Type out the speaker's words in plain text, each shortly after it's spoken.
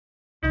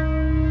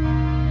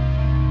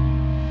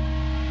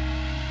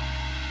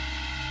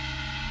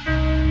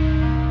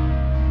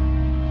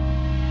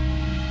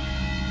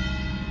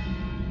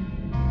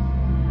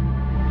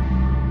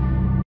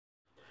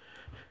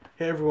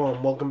Hey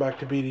everyone, welcome back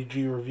to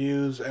BDG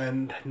Reviews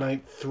and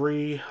night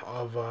 3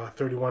 of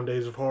 31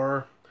 Days of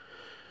Horror.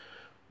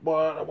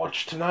 What I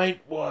watched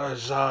tonight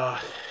was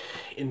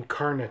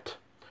Incarnate.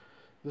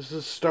 This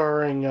is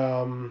starring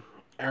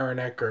Aaron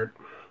Eckhart.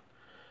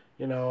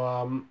 You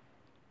know,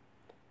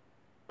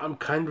 I'm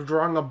kind of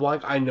drawing a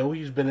blank. I know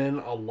he's been in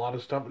a lot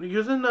of stuff. He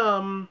was in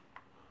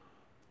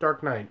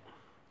Dark Knight.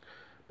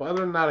 But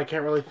other than that, I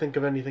can't really think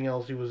of anything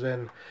else he was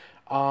in.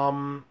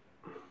 Um,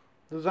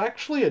 there's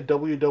actually a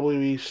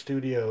WWE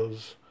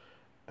Studios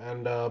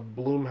and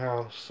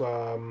Bloomhouse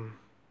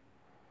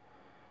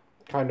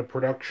kind of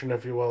production,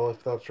 if you will,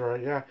 if that's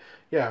right.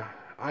 Yeah.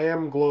 I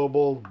Am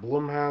Global,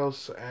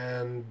 Bloomhouse,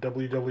 and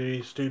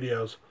WWE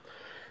Studios.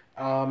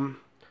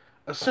 Um,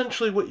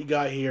 Essentially, what you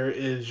got here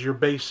is your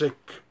basic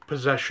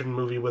possession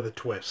movie with a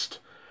twist,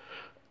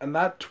 and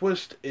that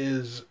twist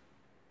is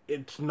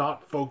it's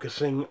not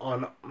focusing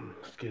on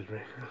excuse me,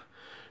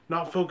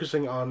 not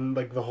focusing on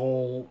like the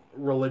whole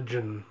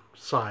religion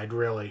side,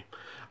 really.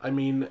 I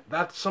mean,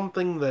 that's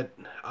something that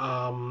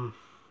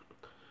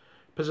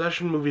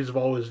possession movies have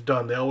always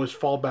done. They always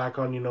fall back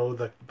on,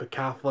 the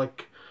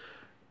Catholic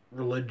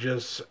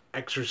religious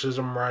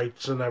exorcism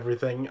rites and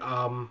everything.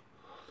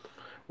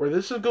 Where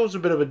goes a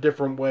bit of a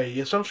different way.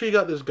 Essentially, you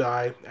got this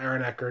guy,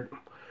 Aaron Eckhart.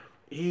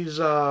 He's,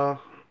 I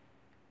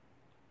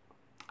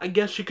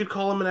guess you could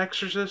call him an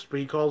exorcist,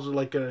 but he calls it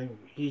like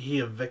he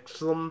evicts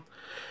them.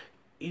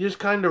 He just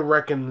kind of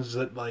reckons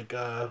that, like,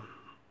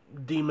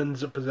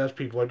 demons that possess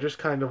people are just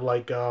kind of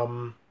like,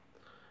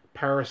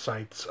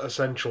 parasites,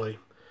 essentially.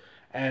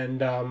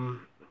 And,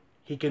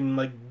 he can,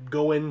 like,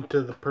 go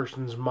into the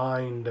person's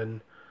mind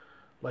and,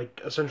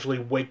 like, essentially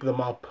wake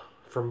them up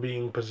from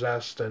being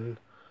possessed and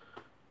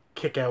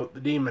kick out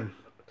the demon.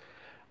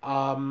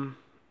 Um,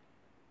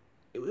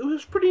 it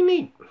was pretty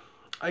neat.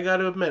 I got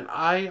to admit,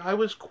 I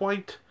was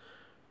quite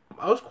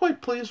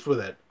pleased with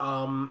it.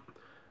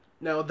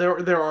 Now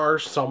there are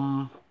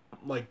some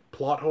like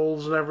plot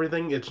holes and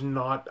everything. It's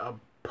not a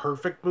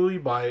perfect movie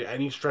by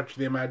any stretch of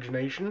the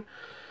imagination,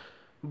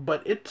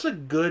 but it's a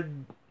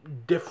good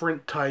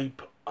different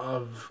type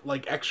of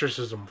like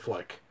exorcism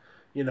flick.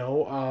 You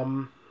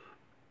know,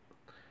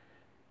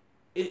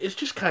 it's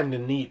just kind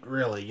of neat,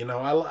 really.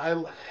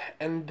 I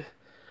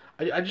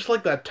just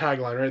like that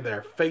tagline right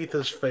there. Faith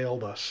has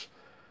failed us.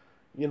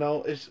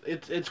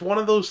 It's one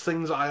of those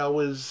things I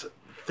always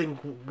think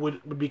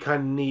would be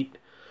kind of neat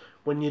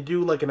when you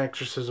do like an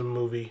exorcism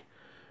movie.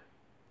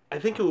 I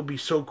think it would be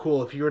so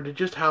cool if you were to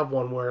just have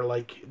one where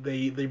like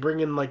they bring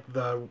in like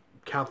the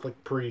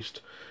Catholic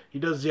priest. He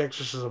does the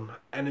exorcism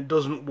and it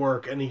doesn't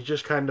work, and he's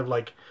just kind of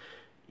like,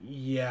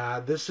 yeah,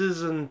 this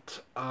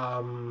isn't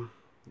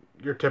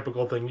your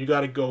typical thing. You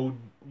got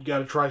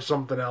to try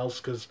something else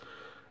because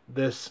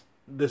this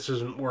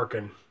isn't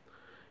working.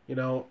 You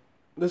know,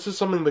 this is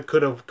something that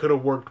could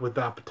have worked with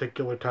that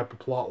particular type of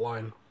plot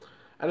line,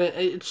 and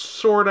it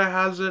sort of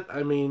has it.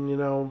 I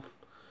mean,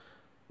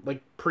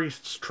 like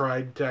priests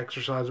tried to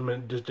exorcise him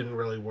and it just didn't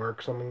really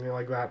work, something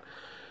like that.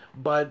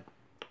 But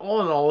all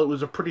in all, it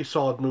was a pretty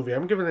solid movie.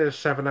 I'm giving it a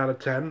 7 out of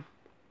 10.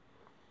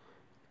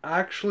 I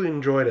actually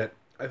enjoyed it.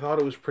 I thought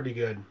it was pretty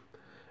good.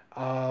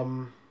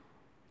 Um,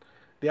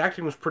 the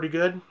acting was pretty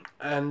good,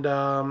 and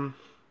I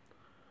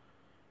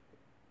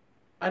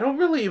don't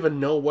really even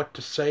know what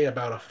to say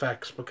about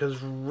effects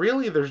because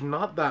really there's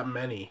not that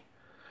many.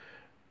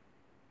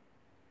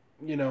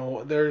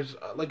 There's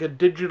like a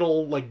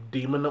digital like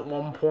demon at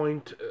one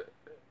point,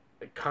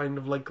 kind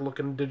of like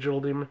looking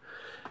digital demon.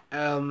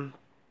 Um,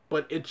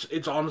 but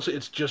it's honestly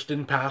it's just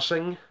in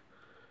passing.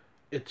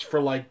 It's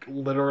for like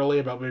literally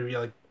about maybe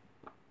like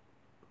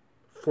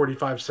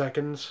 45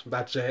 seconds.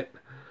 That's it,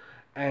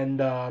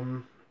 and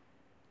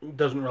it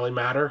doesn't really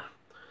matter.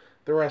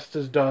 The rest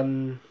is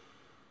done.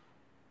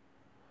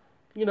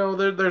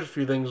 There's a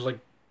few things like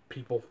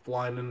people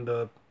flying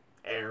into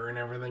air and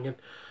everything.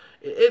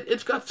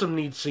 It's got some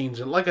neat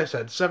scenes, and like I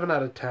said, 7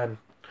 out of 10.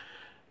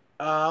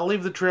 I'll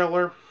leave the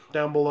trailer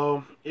down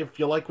below. If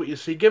you like what you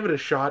see, give it a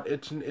shot.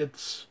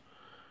 It's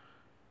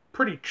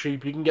pretty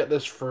cheap. You can get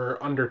this for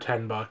under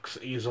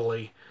 $10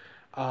 easily.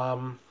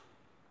 Um,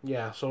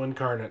 yeah, so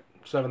Incarnate,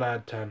 7 out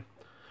of 10.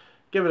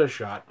 Give it a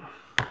shot.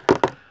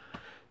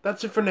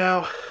 That's it for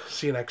now.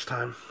 See you next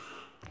time.